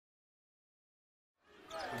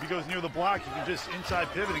goes near the block, you can just inside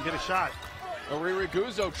pivot and get a shot. Oriri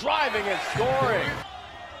Guzzo driving and scoring.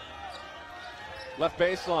 Left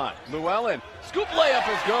baseline, Llewellyn, scoop layup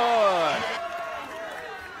is good.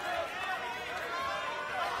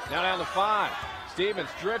 Now down to 5, Stevens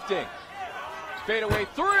drifting. Fadeaway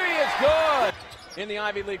 3 is good. In the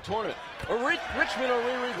Ivy League tournament, Richmond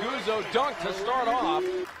Oriri Guzzo dunked to start off.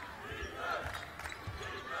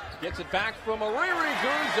 Gets it back from Oriri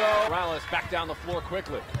Guzzo. Morales back down the floor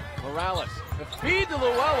quickly. Morales, the feed to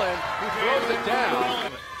Llewellyn, who throws it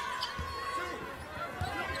down.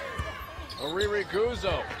 Oriri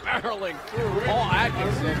Guzzo barreling through Paul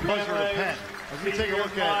Atkinson. Buzzer to Penn. As we take a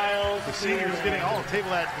look at the seniors getting all the table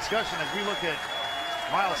that discussion, as we look at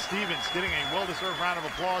Miles Stevens getting a well-deserved round of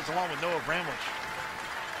applause along with Noah Bramlich.